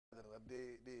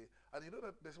and you know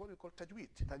that there's what we call tajweed.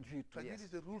 Tajweed, Tajweed yes. is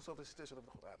the rules of recitation of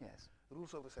the Quran. Yes.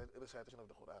 Rules of recitation of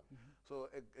the Quran. So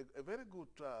a very good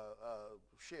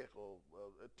sheikh or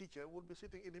teacher will be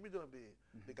sitting in the middle of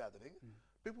the gathering.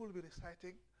 People will be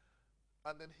reciting,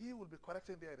 and then he will be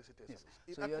correcting their recitation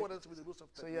in accordance with the rules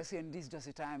of tajweed. So you're saying this is just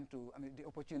a time to, the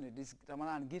opportunity, this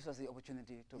Ramadan gives us the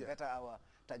opportunity to better our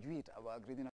tajweed, our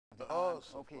reading of the Quran.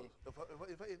 Okay.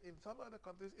 In some other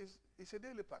countries, it's a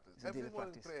daily practice. Every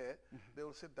morning prayer, they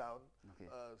will sit down,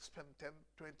 spend 10,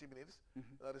 20 minutes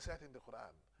reciting the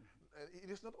Quran.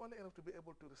 It is not only enough to be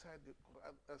able to recite the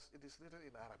Quran as it is written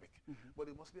in Arabic, but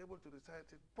you must be able to recite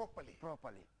it properly.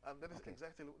 And that is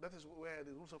that is where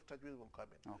the rules of tajweed will come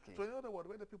in. So in other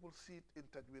words, whether people sit in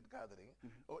tajweed gathering,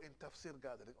 or in tafsir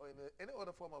gathering, or in any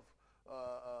other form of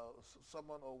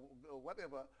someone or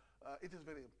whatever, it is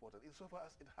very important insofar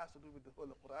as it has to do with the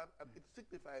Holy Quran, and it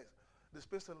signifies the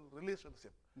special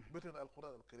relationship between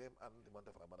Al-Quran al-Karim and the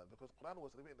month of Ramadan, because Quran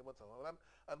was revealed in the month of Ramadan,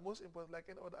 and most important, like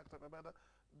any other act of Ramadan,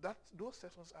 those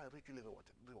sessions are richly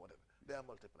rewarded. They are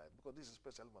multiplied, because this is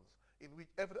special months in which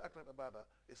every act of Ramadan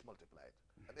is multiplied,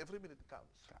 and every minute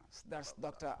counts. That's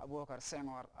Dr. Abubakar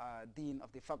Senghor, Dean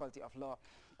of the Faculty of Law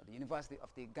at the University of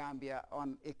the Gambia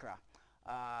on ICRA.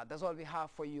 That's all we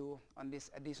have for you on this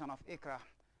edition of ICRA.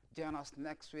 Join us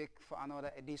next week for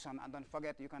another edition, and don't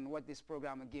forget you can watch this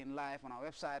program again live on our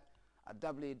website at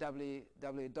www.grts.gm.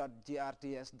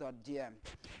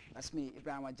 That's me,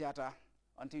 Ibrahim Ajata.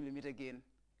 Until we meet again,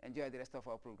 enjoy the rest of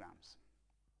our programs.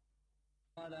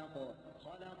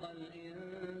 خلق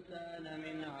الإنسان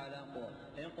من علق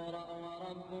اقرأ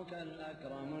وربك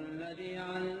الأكرم الذي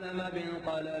علم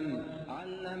بالقلم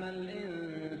علم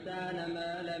الإنسان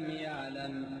ما لم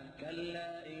يعلم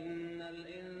كلا إن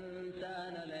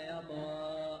الإنسان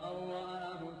ليطغى أن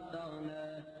رآه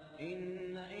استغنى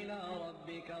إن إلى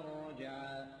ربك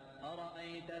الرجعى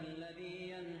أرأيت الذي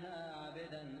ينهى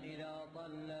عبدا إذا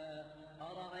صلى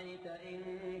أرأيت إن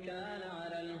كان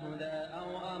على الهدى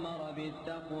أو أمر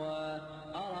بالتقوى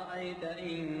أرأيت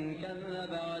إن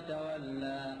كذب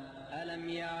وتولى ألم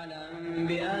يعلم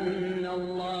بأن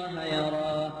الله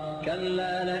يرى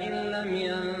كلا لئن لم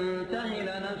ينته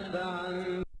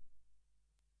لنسفعا.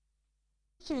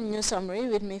 News summary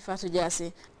with me, Fatou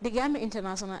Jassi. The Gambia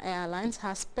International Airlines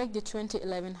has pegged the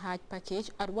 2011 Hajj package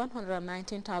at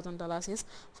 $119,000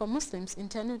 for Muslims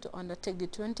intending to undertake the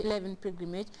 2011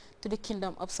 pilgrimage to the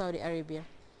Kingdom of Saudi Arabia.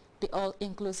 The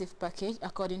all-inclusive package,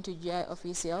 according to GI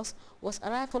officials, was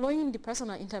arrived following the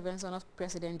personal intervention of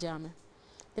President Jammeh.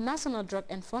 The National Drug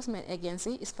Enforcement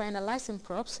Agency is finalizing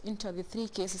probes into the 3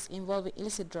 cases involving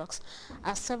illicit drugs,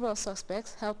 as several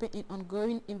suspects helping in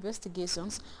ongoing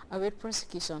investigations await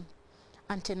prosecution.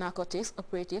 Anti-narcotics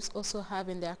operatives also have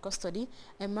in their custody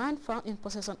a man found in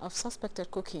possession of suspected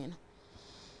cocaine.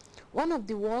 One of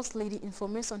the world's leading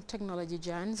information technology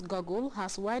giants, Google,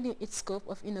 has widened its scope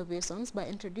of innovations by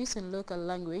introducing local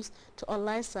language to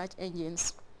online search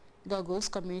engines. Google's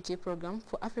community program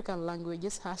for African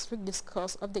languages has reached the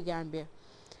coast of the Gambia.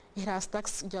 It has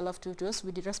tasked Jollof tutors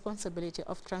with the responsibility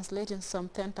of translating some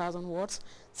 10,000 words,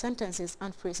 sentences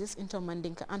and phrases into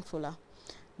Mandinka and Fula.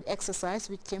 The exercise,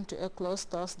 which came to a close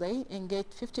Thursday,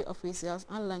 engaged 50 officials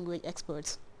and language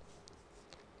experts.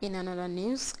 In another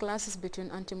news, clashes between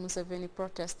anti-Museveni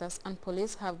protesters and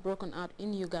police have broken out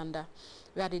in Uganda,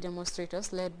 where the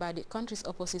demonstrators, led by the country's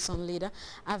opposition leader,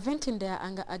 are venting their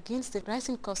anger against the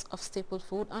rising cost of staple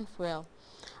food and fuel.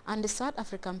 And the South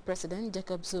African President,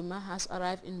 Jacob Zuma, has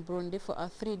arrived in Burundi for a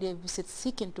 3-day visit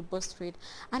seeking to boost trade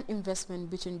and investment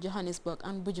between Johannesburg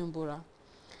and Bujumbura.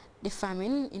 The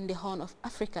famine in the Horn of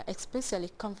Africa, especially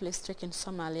conflict-stricken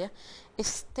Somalia,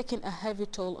 is taking a heavy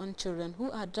toll on children who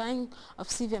are dying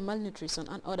of severe malnutrition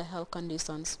and other health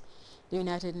conditions. The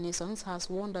United Nations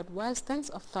has warned that whilst tens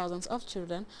of thousands of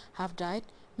children have died,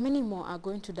 many more are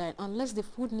going to die unless the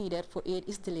food needed for aid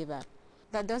is delivered.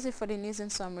 That does it for the news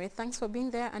in summary. Thanks for being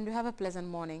there, and you have a pleasant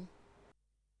morning.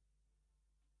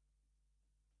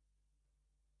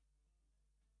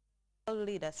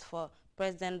 Leaders for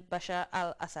President Bashar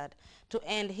al-Assad to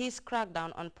end his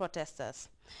crackdown on protesters.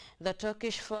 The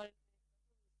Turkish foreign